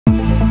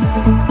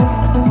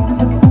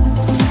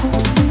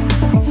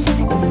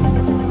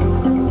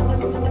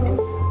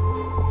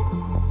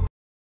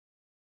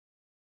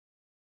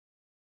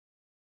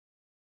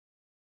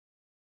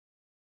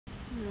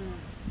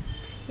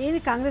ఏది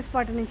కాంగ్రెస్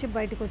పార్టీ నుంచి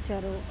బయటకు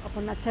వచ్చారు,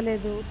 అప్పుడు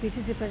నచ్చలేదు,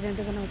 పిసిసి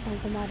ప్రెసిడెంట్గా ఉత్తమ్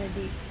కుమార్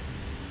రెడ్డి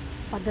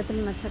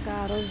పద్ధతులు నచ్చక,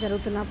 ఆ రోజు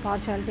జరుగుతున్న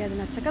పార్షాలిటీ అది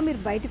నచ్చక మీరు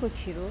బయటకు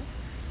వచ్చారు,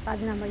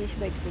 రాజీనామా చేసి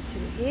బయటకు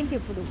వచ్చారు. ఏంటి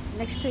ఇప్పుడు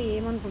నెక్స్ట్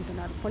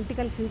ఏమనుకుంటున్నారు?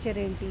 పొలిటికల్ ఫ్యూచర్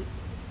ఏంటి?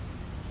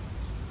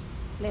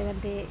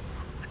 లేదంటే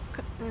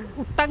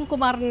ఉత్తమ్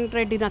కుమార్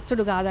రెడ్డి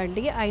నచ్చుడు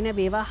కాదండి, ఆయన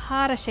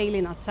వ్యవహార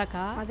శైలి నచ్చక,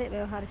 అదే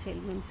వ్యవహార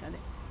శైలి మీన్స్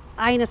అదే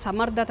ఆయన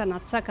సమర్థత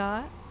నచ్చక,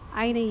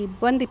 ఆయన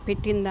ఇబ్బంది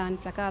పెట్టిన దాని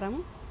ప్రకారం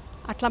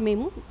అట్లా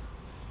మేము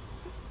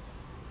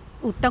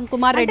ఉత్తమ్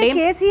కుమార్ రెడ్డి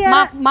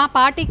మా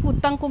పార్టీకి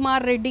ఉత్తమ్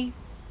కుమార్ రెడ్డి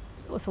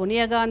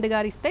సోనియా గాంధీ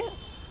గారు ఇస్తే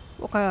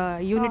ఒక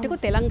యూనిట్కు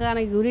తెలంగాణ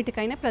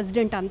యూనిట్కైనా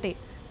ప్రెసిడెంట్ అంతే.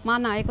 మా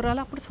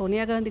నాయకురాలు అప్పుడు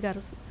సోనియా గాంధీ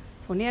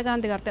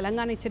గారు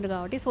తెలంగాణ ఇచ్చిండు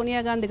కాబట్టి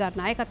సోనియా గాంధీ గారి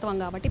నాయకత్వం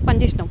కాబట్టి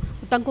పనిచేసినాం.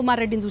 ఉత్తమ్ కుమార్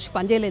రెడ్డిని చూసి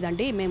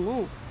పనిచేయలేదండి మేము.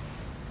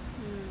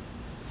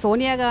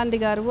 సోనియా గాంధీ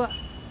గారు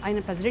ఆయన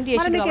ప్రెసిడెంట్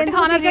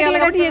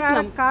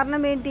చేసిన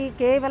కారణం ఏంటి?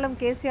 కేవలం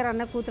కేసీఆర్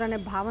అన్న కూతురు అనే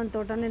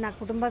భావంతో నా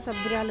కుటుంబ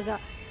సభ్యురాలుగా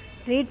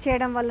ట్రీట్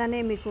చేయడం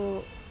వల్లనే మీకు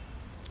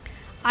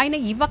ఆయన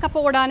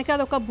ఇవ్వకపోవడానికి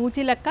అదొక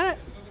బూచి లెక్క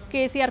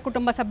కేసీఆర్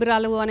కుటుంబ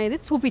సభ్యురాలు అనేది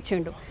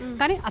చూపించిండు.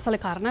 కానీ అసలు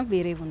కారణం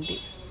వేరే ఉంది.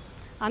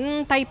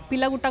 అంత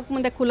పిల్లగుట్టక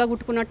ముందే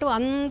కుల్లగుట్టుకున్నట్టు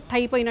అంత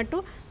అయిపోయినట్టు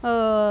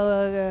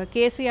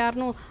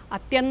కేసీఆర్ను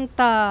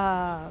అత్యంత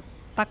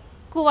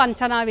తక్కువ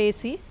అంచనా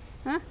వేసి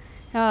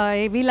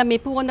వీళ్ళ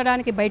మెప్పు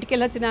పొందడానికి బయటికి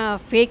వెళ్ళొచ్చిన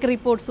ఫేక్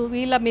రిపోర్ట్స్,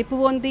 వీళ్ళ మెప్పు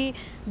పొంది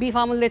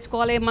బీఫాములు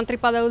తెచ్చుకోవాలి, మంత్రి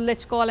పదవులు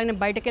తెచ్చుకోవాలని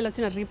బయటకు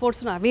వెళ్ళొచ్చిన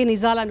రిపోర్ట్స్ను అవే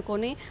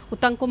నిజాలనుకొని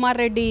ఉత్తమ్ కుమార్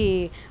రెడ్డి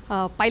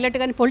పైలట్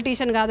కానీ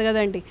పొలిటీషియన్ కాదు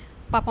కదండి,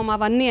 పాపం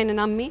అవన్నీ ఆయన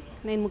నమ్మి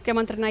నేను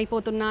ముఖ్యమంత్రిని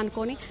అయిపోతున్నా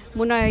అనుకొని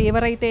మొన్న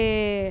ఎవరైతే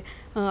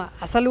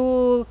అసలు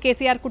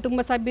కేసీఆర్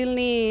కుటుంబ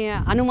సభ్యుల్ని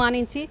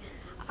అనుమానించి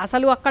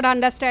అసలు అక్కడ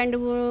అండర్స్టాండ్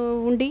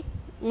ఉండి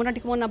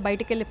మొన్నటికి మొన్న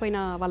బయటికి వెళ్ళిపోయిన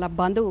వాళ్ళ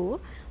బంధువు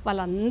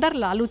వాళ్ళందరూ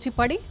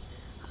లాలూచిపడి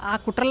ఆ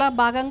కుట్రలో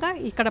భాగంగా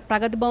ఇక్కడ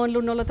ప్రగతి భవన్లు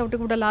ఉన్న వాళ్ళతోటి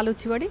కూడా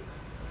లాలూచిపడి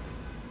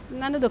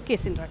నన్ను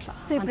దొక్కేసిండ్రు అట్లా.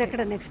 సో ఇప్పుడు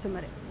ఎక్కడ నెక్స్ట్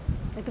మరి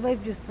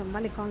ఎటువైపు చూస్తాం?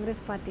 మళ్ళీ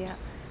కాంగ్రెస్ పార్టీ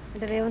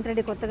అంటే రేవంత్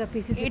రెడ్డి కొత్తగా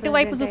పిసిసి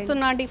ఇటువైపు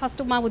చూస్తున్నా అండి.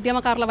 ఫస్ట్ మా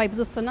ఉద్యమకారుల వైపు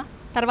చూస్తున్నా,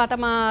 తర్వాత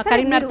మా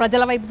కరీంనగర్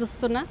ప్రజల వైపు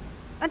చూస్తున్నా.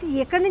 అంటే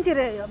ఎక్కడి నుంచి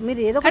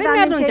మీరు ఏదో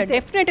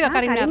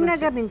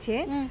కరీంనగర్ నుంచే,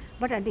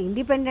 బట్ అంటే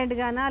ఇండిపెండెంట్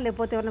గానా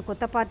లేకపోతే ఎవరైనా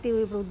కొత్త పార్టీ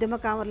ఇప్పుడు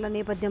ఉద్యమకారుల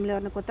నేపథ్యంలో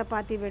ఎవరైనా కొత్త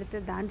పార్టీ పెడితే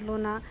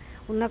దాంట్లోన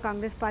ఉన్న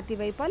కాంగ్రెస్ పార్టీ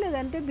వైపా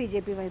లేదంటే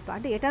బీజేపీ వైపా?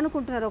 అంటే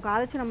ఎటనుకుంటున్నారు? ఒక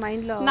ఆలోచన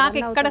మైండ్లో నాకు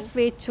ఎక్కడ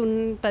స్వేచ్ఛ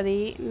ఉంటుంది,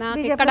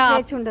 నాకు ఎక్కడ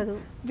స్వేచ్ఛ ఉండదు.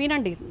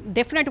 వినండి,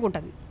 డెఫినెట్గా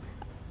ఉంటుంది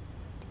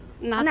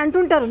అని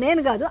అంటుంటారు,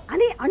 నేను కాదు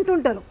అని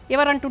అంటుంటారు.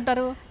 ఎవరు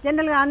అంటుంటారు?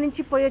 జనరల్గా ఆ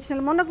నుంచి పోయి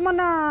వచ్చిన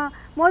మొన్న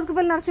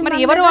మోత్కుపల్లి నరసింహ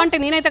ఎవరు అంటే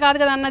నేనైతే కాదు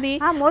కదా అన్నది,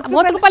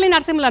 మోత్కుపల్లి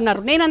నరసింహులు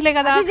అన్నారు, నేను అనలే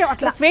కదా.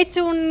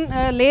 స్వేచ్ఛ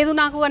లేదు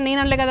నాకు అని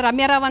నేను అనలే కదా,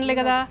 రమ్యారావు అనలే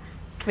కదా.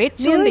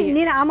 స్వేచ్ఛ ఉంది,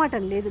 నేను ఆ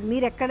మాట లేదు.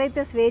 మీరు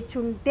ఎక్కడైతే స్వేచ్ఛ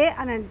ఉంటే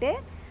అని అంటే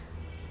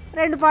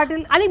రెండు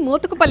పార్టీలు, అది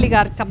మోతుకుపల్లి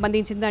గారికి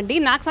సంబంధించిందండి.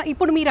 నాకు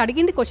ఇప్పుడు మీరు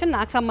అడిగింది క్వశ్చన్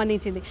నాకు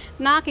సంబంధించింది.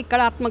 నాకు ఇక్కడ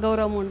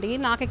ఆత్మగౌరవం ఉండి,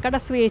 నాకు ఇక్కడ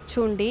స్వేచ్ఛ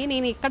ఉండి,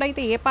 నేను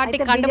ఎక్కడైతే ఏ పార్టీ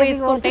కండ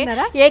వేసుకుంటే,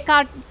 ఏ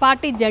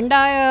పార్టీ జెండా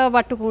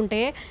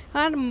పట్టుకుంటే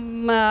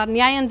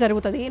న్యాయం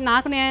జరుగుతుంది,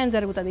 నాకు న్యాయం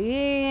జరుగుతుంది,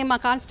 మా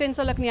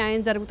కాన్స్టిట్యున్సీలకు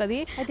న్యాయం జరుగుతుంది,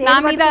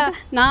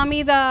 నా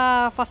మీద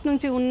ఫస్ట్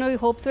నుంచి ఉన్న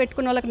హోప్స్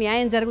పెట్టుకున్న వాళ్ళకి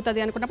న్యాయం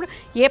జరుగుతుంది అనుకున్నప్పుడు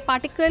ఏ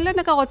పార్టీకి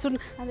వెళ్ళినా కావచ్చు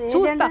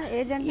చూస్తా.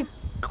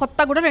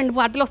 కొత్త కూడా 2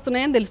 పార్టీలు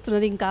వస్తున్నాయని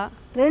తెలుస్తున్నది. ఇంకా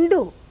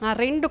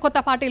రెండు కొత్త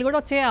పార్టీలు కూడా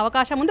వచ్చే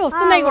అవకాశం ఉంది,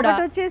 వస్తున్నాయి కూడా.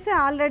 వచ్చేసి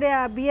ఆల్రెడీ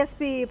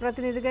బీఎస్పీ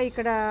ప్రతినిధిగా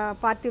ఇక్కడ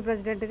పార్టీ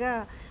ప్రెసిడెంట్గా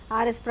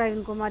ఆర్ఎస్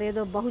ప్రవీణ్ కుమార్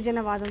ఏదో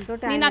బహుజన వాదంతో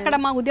నేను అక్కడ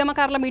మా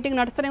ఉద్యమకారుల మీటింగ్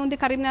నడుస్తూనే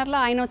ఉంది కరీంనగర్లో.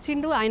 ఆయన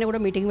వచ్చిండు, ఆయన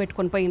కూడా మీటింగ్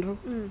పెట్టుకొని పోయినరు,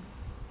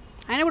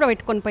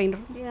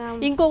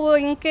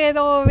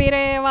 ఇంకేదో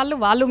వేరే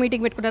వాళ్ళు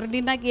మీటింగ్ పెట్టుకున్నారు.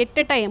 నాకు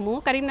ఎట్ టైము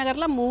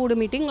కరీంనగర్లో 3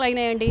 మీటింగ్లు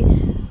అయినాయండి.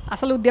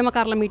 అసలు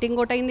ఉద్యమకారుల మీటింగ్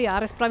ఒకటి అయింది,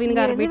 ఆర్ఎస్ ప్రవీణ్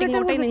గారి మీటింగ్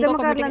ఒకటి అయింది.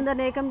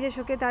 ఉద్యమకారులందరినీ ఏకం చేసి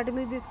ఒకే తాటి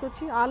మీద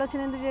తీసుకొచ్చి ఆలోచన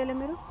ఎందుకు చేయలేదు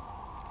మీరు?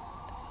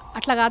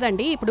 అట్లా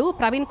కాదండి, ఇప్పుడు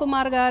ప్రవీణ్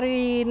కుమార్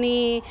గారిని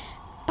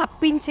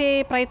తప్పించే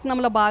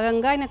ప్రయత్నంలో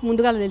భాగంగా ఆయనకు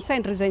ముందుగా తెలిసి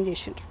ఆయన రిజైన్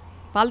చేసిండ్రు.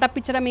 వాళ్ళు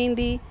తప్పించడం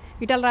ఏంది,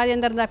 ఈటల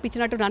రాజేందర్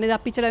తప్పించినట్టు నన్ను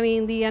తప్పించడం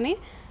ఏంది అని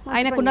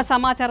ఆయనకున్న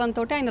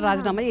సమాచారంతో ఆయన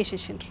రాజీనామా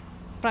చేసేసిండ్రు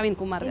ప్రవీణ్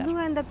కుమార్ గారు.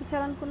 ఆయన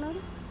తప్పించాలనుకున్నారు?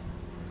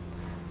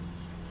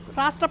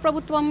 రాష్ట్ర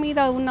ప్రభుత్వం మీద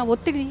ఉన్న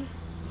ఒత్తిడి,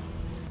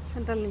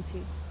 సెంట్రల్ నుంచి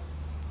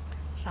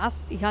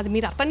అది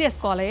మీరు అర్థం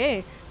చేసుకోవాలి.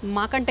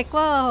 మాకంటే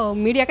ఎక్కువ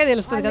మీడియాకే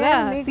తెలుస్తుంది కదా,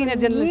 సీనియర్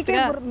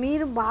జర్నలిస్ట్గా.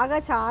 మీరు బాగా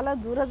చాలా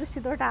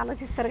దూరదృష్టితో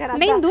ఆలోచిస్తారు కదా.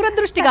 నేను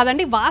దూరదృష్టి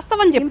కాదండి,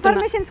 వాస్తవం చెప్తాను.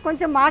 ఇన్ఫర్మేషన్స్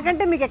కొంచెం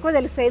మాకంటే మీకు ఎక్కువ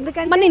తెలుస్తాయి,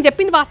 ఎందుకంటే నేను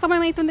చెప్పింది వాస్తవం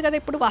ఏమవుతుంది కదా.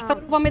 ఇప్పుడు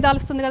వాస్తవం మీద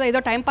తెలుస్తుంది కదా,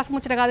 ఏదో టైం పాస్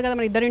ముచ్చట కాదు కదా.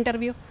 మన ఇద్దరి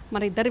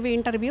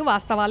ఇంటర్వ్యూ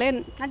వాస్తవాలే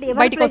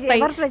బయటకు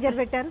వస్తాయి. ఎవరు ప్రెజర్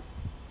పెట్టారు?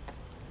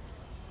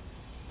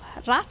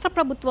 రాష్ట్ర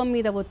ప్రభుత్వం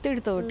మీద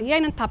ఒత్తిడితోటి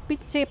ఆయన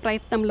తప్పించే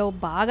ప్రయత్నంలో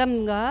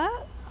భాగంగా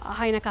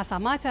ఆయనకు ఆ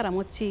సమాచారం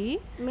వచ్చి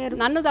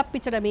నన్ను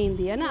తప్పించడం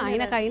ఏంది అని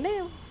ఆయనకైనా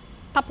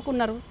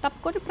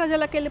తప్పుకొని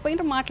ప్రజలకు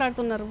వెళ్ళిపోయిన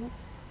మాట్లాడుతున్నారు.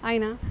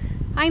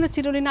 ఆయన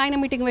చిరుని ఆయన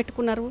మీటింగ్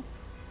పెట్టుకున్నారు.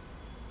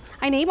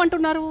 ఆయన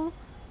ఏమంటున్నారు,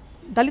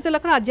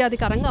 దళితులకు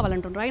రాజ్యాధికారం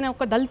కావాలంటున్నారు. ఆయన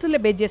ఒక దళితులే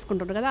బేస్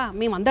చేసుకుంటున్నారు కదా,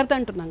 మేము అందరితో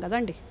అంటున్నాం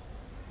కదండి.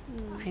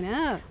 ఆయన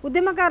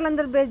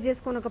ఉద్యమకారులందరూ బేస్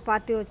చేసుకుని ఒక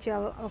పార్టీ వచ్చే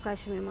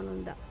అవకాశం ఏమైనా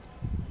ఉందా?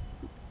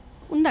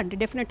 ఉందండి,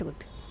 డెఫినెట్గా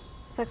ఉంది.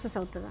 సక్సెస్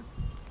అవుతుందా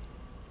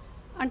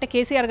అంటే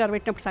కేసీఆర్ గారు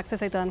పెట్టినప్పుడు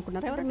సక్సెస్ అవుతుంది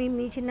అనుకున్నారు ఎవరు?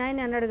 మీ చిన్న ఆయన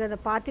అన్నాడు కదా,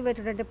 పార్టీ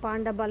పెట్టడం అంటే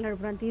పాన్ డబ్బాలు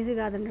నడపడం అంత ఈజీ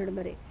కాదన్నాడు.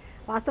 మరి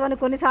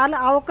వాస్తవానికి కొన్నిసార్లు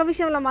ఆ ఒక్క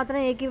విషయంలో మాత్రం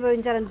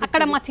ఏకీభవించాలని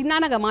అక్కడ మా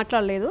చిన్నాన్నగా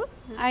మాట్లాడలేదు,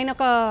 ఆయన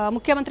ఒక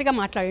ముఖ్యమంత్రిగా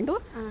మాట్లాడిండు.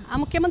 ఆ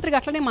ముఖ్యమంత్రిగా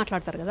అట్లనే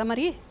మాట్లాడతారు కదా,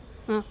 మరి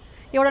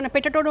ఎవడన్నా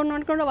పెట్టేటోడు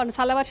అనుకుంటే వాడిని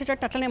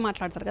సలవర్చేటట్టు అట్లనే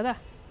మాట్లాడతారు కదా.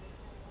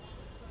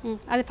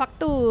 అది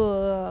ఫక్తు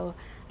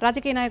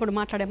రాజకీయ నాయకుడు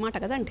మాట్లాడే మాట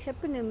కదండి.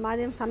 చెప్పింది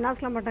మాదేం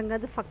సన్నాసుల మఠం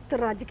కాదు, ఫక్తు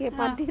రాజకీయ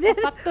పార్టీ.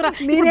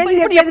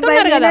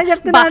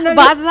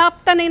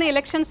 బాజాప్తా నేను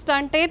ఎలక్షన్స్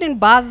అంటే నేను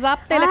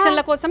బాజాప్తా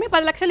ఎలక్షన్ల కోసమే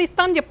 10 లక్షలు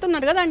ఇస్తాను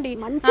చెప్తున్నారు కదండి.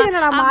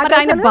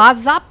 ఆయన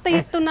బాజాప్తా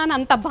చెప్తున్నాను,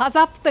 అంత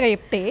బాజాప్తగా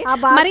చెప్తే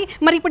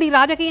మరి ఇప్పుడు ఈ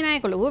రాజకీయ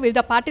నాయకులు,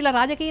 వివిధ పార్టీల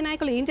రాజకీయ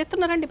నాయకులు ఏం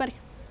చేస్తున్నారండి? మరి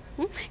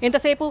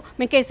ఎంతసేపు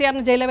మేము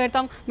కేసీఆర్ను జైల్లో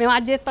పెడతాం, మేము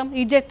అది చేస్తాం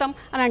ఇది చేస్తాం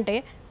అని అంటే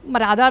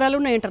మరి ఆధారాలు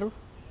ఉన్నాయంటారు.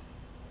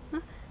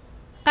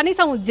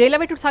 కనీసం జైలు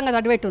పెట్టుడు సంగతి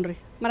అడ్డు పెట్టుండ్రి,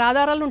 మరి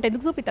ఆధారాలు ఉంటే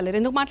ఎందుకు చూపిస్తలేరు,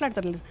 ఎందుకు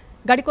మాట్లాడతారు?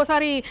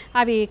 గడికోసారి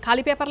అవి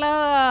ఖాళీ పేపర్ల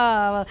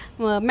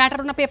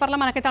మ్యాటర్ ఉన్న పేపర్లో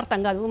మనకైతే అర్థం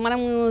కాదు, మనం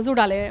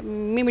చూడాలి.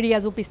 మీ మీడియా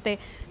చూపిస్తే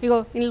ఇగో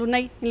ఇల్లు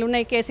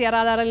ఉన్నాయి కేసీఆర్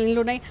ఆధారాలు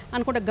ఇల్లు ఉన్నాయి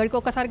అనుకుంటే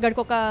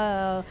గడికొక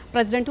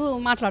ప్రెసిడెంట్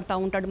మాట్లాడుతూ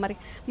ఉంటాడు.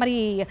 మరి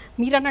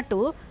మీరు అన్నట్టు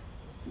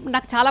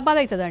నాకు చాలా బాధ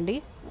అవుతుందండి.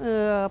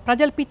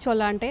 ప్రజలు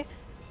పిచ్చోళ్ళ అంటే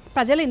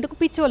ప్రజలు ఎందుకు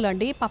పిచ్చోళ్ళు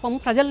అండి? పాపం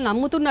ప్రజలు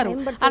నమ్ముతున్నారు,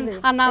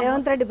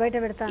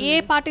 ఏ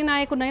పార్టీ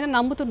నాయకునైనా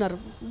నమ్ముతున్నారు.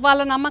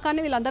 వాళ్ళ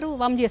నమ్మకాన్ని వీళ్ళందరూ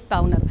వమ్ చేస్తూ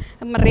ఉన్నారు.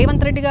 మరి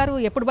రేవంత్ రెడ్డి గారు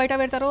ఎప్పుడు బయట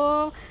పెడతారో,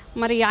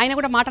 మరి ఆయన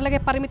కూడా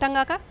మాటలకే పరిమితం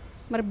కాక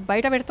మరి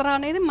బయట పెడతారా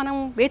అనేది మనం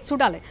వేచి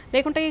చూడాలి.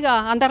 లేకుంటే ఇక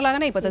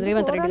అందరిలాగానే అయిపోతుంది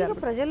రేవంత్ రెడ్డి గారు.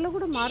 ప్రజల్లో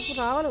కూడా మార్పు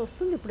రావాలి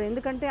వస్తుంది ఇప్పుడు,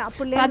 ఎందుకంటే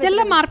అప్పుడు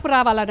ప్రజల్లో మార్పు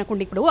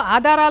రావాలనుకోండి. ఇప్పుడు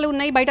ఆధారాలు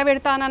ఉన్నాయి బయట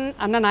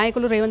పెడతానన్న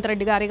నాయకులు రేవంత్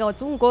రెడ్డి గారి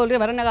కావచ్చు, ఇంకోళ్ళు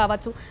ఎవరన్నా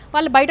కావచ్చు,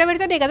 వాళ్ళు బయట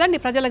పెడితేనే కదండి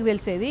ప్రజలకు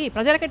తెలిసేది.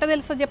 ప్రజలకు ఎట్లా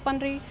తెలుస్తుంది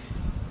చెప్పండి?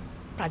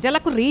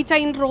 ప్రజలకు రీచ్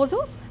అయిన రోజు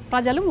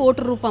ప్రజలు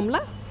ఓటు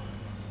రూపంలో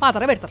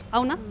పాత్ర పెడతారు,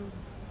 అవునా?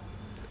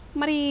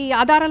 మరి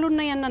ఆధారాలు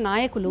ఉన్నాయన్న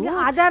నాయకులు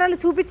ఆధారాలు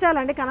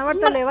చూపించాలండి,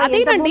 కనబడతలేవా?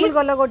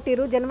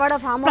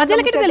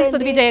 ప్రజలకి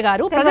తెలుస్తుంది విజయ్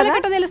గారు,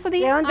 ప్రజలకి తెలుస్తుంది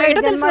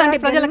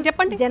ప్రజలకు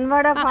చెప్పండి.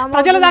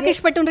 ప్రజల దాకా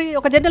పెట్టుండ్రి,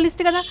 ఒక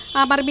జర్నలిస్ట్ కదా,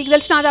 మరి మీకు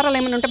తెలిసిన ఆధారాలు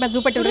ఏమైనా ఉంటే మీరు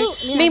చూపెట్టుండ్రి.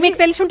 మీకు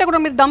తెలిసి ఉంటే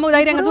కూడా మీరు దమ్ము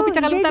ధైర్యంగా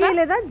చూపించగలుగుతారా?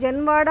 లేదా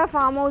జన్వాడ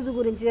ఫామ్ హౌస్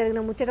గురించి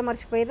జరిగిన ముచ్చట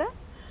మర్చిపోయారా?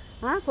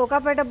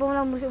 కోకాపేట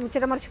భూమిలో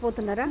ముచ్చట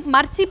మర్చిపోతున్నారా?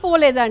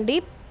 మర్చిపోలేదండి,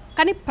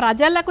 కానీ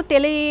ప్రజలకు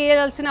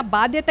తెలియాల్సిన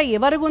బాధ్యత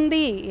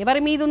ఎవరికి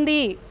ఎవరి మీద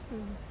ఉంది?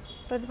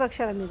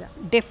 ప్రతిపక్షాల మీద.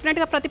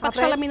 డెఫినెట్గా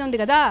ప్రతిపక్షాల మీద ఉంది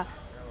కదా.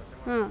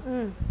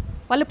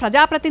 వాళ్ళు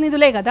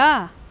ప్రజాప్రతినిధులే కదా,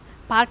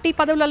 పార్టీ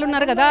పదవులలో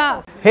ఉన్నారు కదా.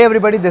 Hey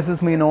everybody, this is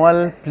me Noel.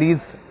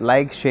 Please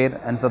like, share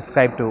and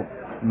subscribe to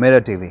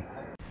Mirror TV.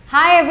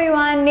 Hi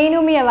everyone,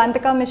 Nenu mi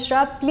Avantika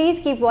Mishra. Please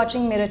keep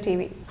watching Mirror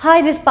TV. Hi,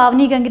 this is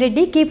Pavni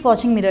Gangireddy. Keep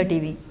watching Mirror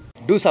TV.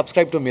 Do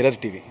subscribe to Mirror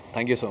TV.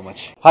 Thank you so much.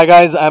 Hi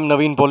guys, I'm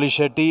Naveen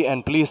Polishetty and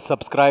please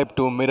subscribe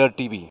to Mirror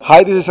TV. Hi,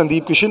 this is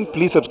Sandeep Kishan.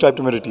 Please subscribe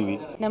to Mirror TV.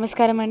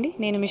 Namaskaram andi,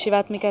 nenu mi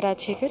Shivatmika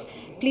Rajshekhar.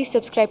 Please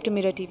subscribe to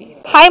Mirror TV.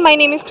 Hi, my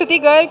name is Kriti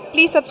Garg.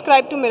 Please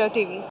subscribe to Mirror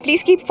TV.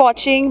 Please keep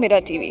watching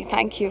Mirror TV.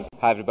 Thank you.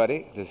 Hi everybody,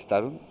 this is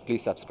Tarun.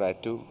 Please subscribe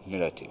to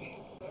Mirror TV.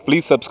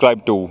 Please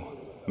subscribe to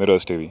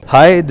Mirrors TV.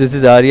 Hi, this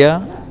is Arya.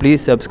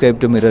 Please subscribe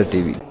to Mirror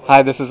TV.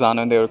 Hi, this is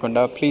Anand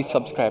Devarkonda. Please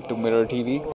subscribe to Mirror TV.